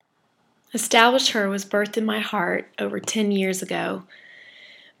Establish Her was birthed in my heart over 10 years ago,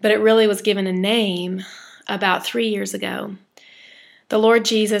 but it really was given a name about 3 years ago. The Lord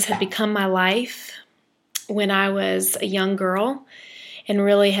Jesus had become my life when I was a young girl and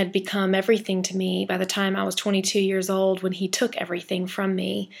really had become everything to me by the time I was 22 years old when He took everything from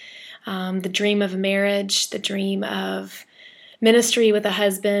me. The dream of a marriage, the dream of ministry with a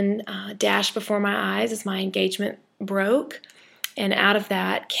husband dashed before my eyes as my engagement broke. And out of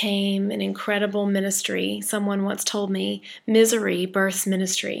that came an incredible ministry. Someone once told me, misery births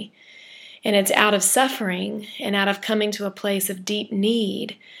ministry. And it's out of suffering and out of coming to a place of deep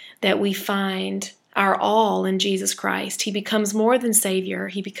need that we find our all in Jesus Christ. He becomes more than Savior.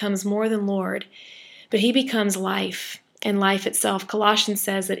 He becomes more than Lord. But He becomes life and life itself. Colossians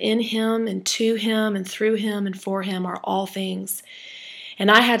says that in Him and to Him and through Him and for Him are all things. And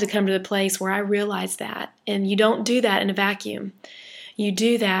I had to come to the place where I realized that. And you don't do that in a vacuum. You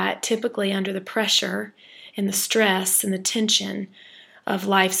do that typically under the pressure and the stress and the tension of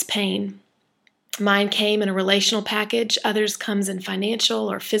life's pain. Mine came in a relational package. Others comes in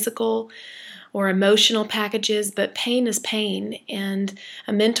financial or physical or emotional packages. But pain is pain. And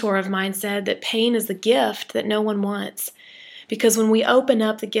a mentor of mine said that pain is the gift that no one wants. Because when we open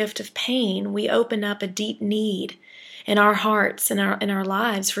up the gift of pain, we open up a deep need in our hearts and in our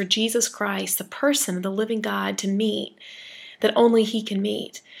lives for Jesus Christ, the person of the living God, to meet that only He can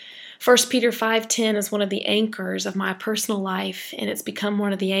meet. 1 Peter 5:10 is one of the anchors of my personal life, and it's become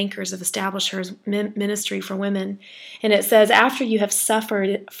one of the anchors of Establish Her's ministry for women. And it says, after you have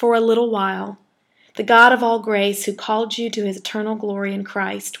suffered for a little while, the God of all grace, who called you to His eternal glory in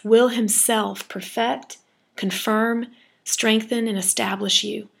Christ, will Himself perfect, confirm, strengthen, and establish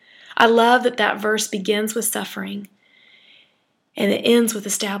you. I love that verse begins with suffering and it ends with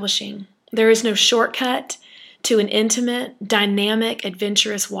establishing. There is no shortcut to an intimate, dynamic,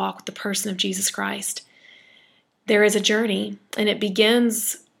 adventurous walk with the person of Jesus Christ. There is a journey, and it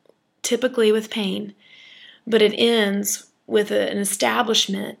begins typically with pain, but it ends with an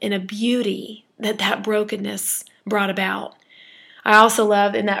establishment and a beauty that brokenness brought about. I also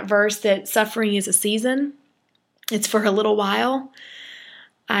love in that verse that suffering is a season. It's for a little while.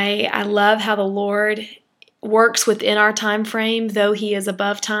 I love how the Lord works within our time frame, though He is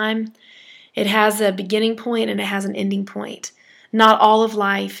above time. It has a beginning point and it has an ending point. Not all of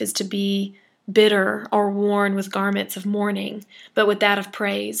life is to be bitter or worn with garments of mourning, but with that of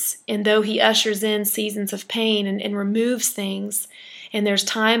praise. And though He ushers in seasons of pain and removes things, and there's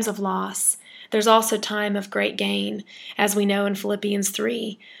times of loss, there's also time of great gain, as we know in Philippians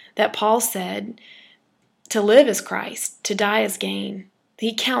 3, that Paul said, to live is Christ, to die is gain.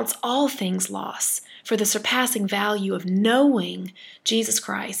 He counts all things loss for the surpassing value of knowing Jesus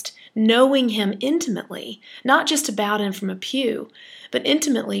Christ, knowing Him intimately, not just about Him from a pew, but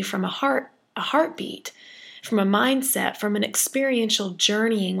intimately from a heartbeat, from a mindset, from an experiential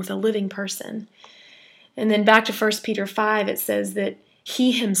journeying with a living person. And then back to 1 Peter 5, it says that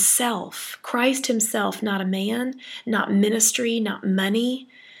He Himself, Christ Himself, not a man, not ministry, not money,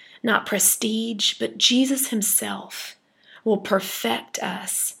 not prestige, but Jesus Himself will perfect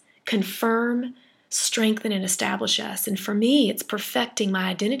us, confirm, strengthen, and establish us. And for me, it's perfecting my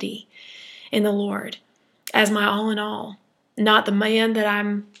identity in the Lord as my all in all. Not the man that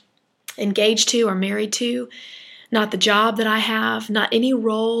I'm engaged to or married to, not the job that I have, not any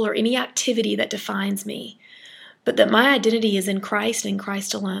role or any activity that defines me, but that my identity is in Christ and in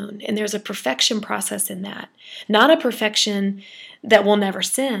Christ alone. And there's a perfection process in that. Not a perfection that will never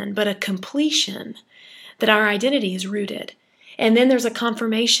sin, but a completion that our identity is rooted. And then there's a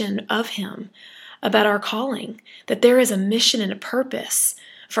confirmation of Him about our calling, that there is a mission and a purpose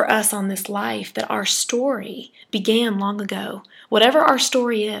for us on this life, that our story began long ago. Whatever our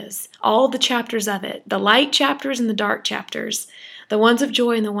story is, all the chapters of it, the light chapters and the dark chapters, the ones of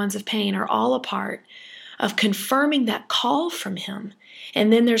joy and the ones of pain, are all a part of confirming that call from Him.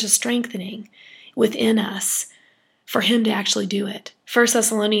 And then there's a strengthening within us for Him to actually do it. 1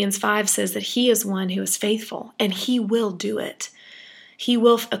 Thessalonians 5 says that He is one who is faithful, and He will do it. He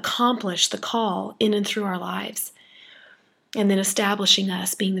will accomplish the call in and through our lives, and then establishing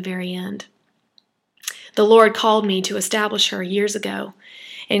us being the very end. The Lord called me to establish Her years ago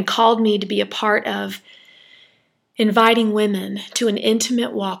and called me to be a part of inviting women to an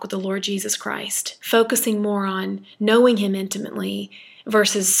intimate walk with the Lord Jesus Christ, focusing more on knowing Him intimately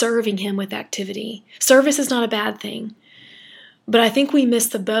versus serving Him with activity. Service is not a bad thing, But I think we miss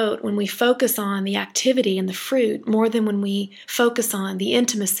the boat when we focus on the activity and the fruit more than when we focus on the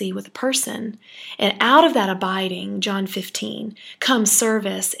intimacy with a person. And out of that abiding, John 15, comes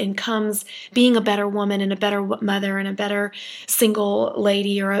service and comes being a better woman and a better mother and a better single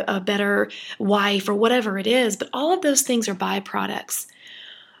lady or a better wife or whatever it is. But all of those things are byproducts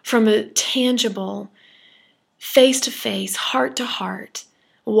from a tangible, face-to-face, heart-to-heart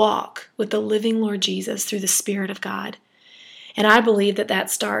walk with the living Lord Jesus through the Spirit of God. And I believe that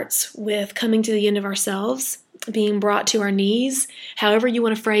starts with coming to the end of ourselves, being brought to our knees, however you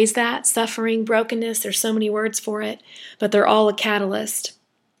want to phrase that, suffering, brokenness, there's so many words for it, but they're all a catalyst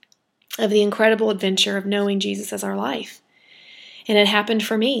of the incredible adventure of knowing Jesus as our life. And it happened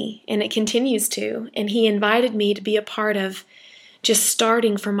for me, and it continues to. And He invited me to be a part of just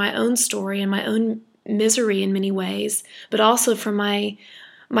starting from my own story and my own misery in many ways, but also from my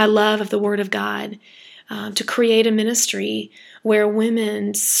love of the Word of God. To create a ministry where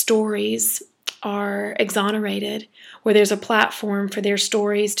women's stories are exonerated, where there's a platform for their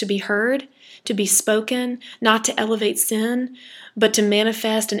stories to be heard, to be spoken, not to elevate sin, but to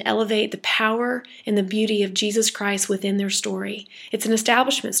manifest and elevate the power and the beauty of Jesus Christ within their story. It's an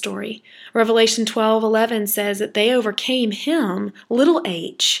establishment story. Revelation 12:11 says that they overcame him, little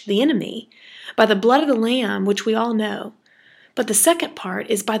h, the enemy, by the blood of the Lamb, which we all know. But the second part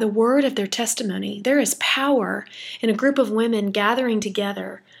is by the word of their testimony. There is power in a group of women gathering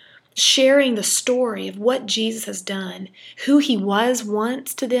together, sharing the story of what Jesus has done, who He was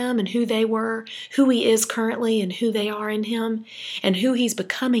once to them and who they were, who He is currently and who they are in Him, and who He's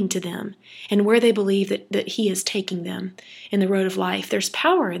becoming to them, and where they believe that He is taking them in the road of life. There's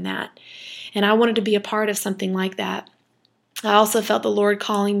power in that. And I wanted to be a part of something like that. I also felt the Lord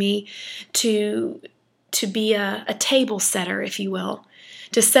calling me to be a table setter, if you will,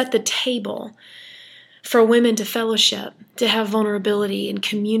 to set the table for women to fellowship, to have vulnerability and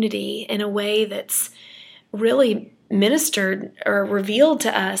community in a way that's really ministered or revealed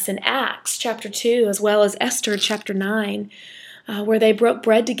to us in Acts chapter 2, as well as Esther chapter 9, where they broke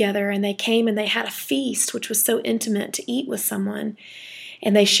bread together and they came and they had a feast, which was so intimate to eat with someone,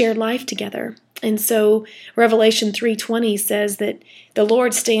 and they shared life together. And so Revelation 3:20 says that the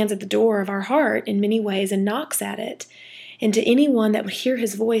Lord stands at the door of our heart in many ways and knocks at it. And to anyone that would hear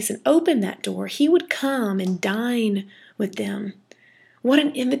His voice and open that door, He would come and dine with them. What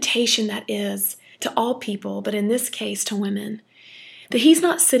an invitation that is to all people, but in this case to women. That He's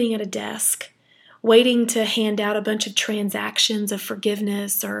not sitting at a desk waiting to hand out a bunch of transactions of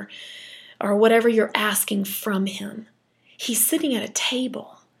forgiveness or whatever you're asking from Him. He's sitting at a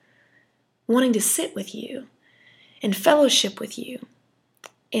table wanting to sit with you and fellowship with you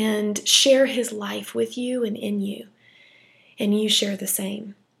and share His life with you and in you. And you share the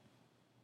same.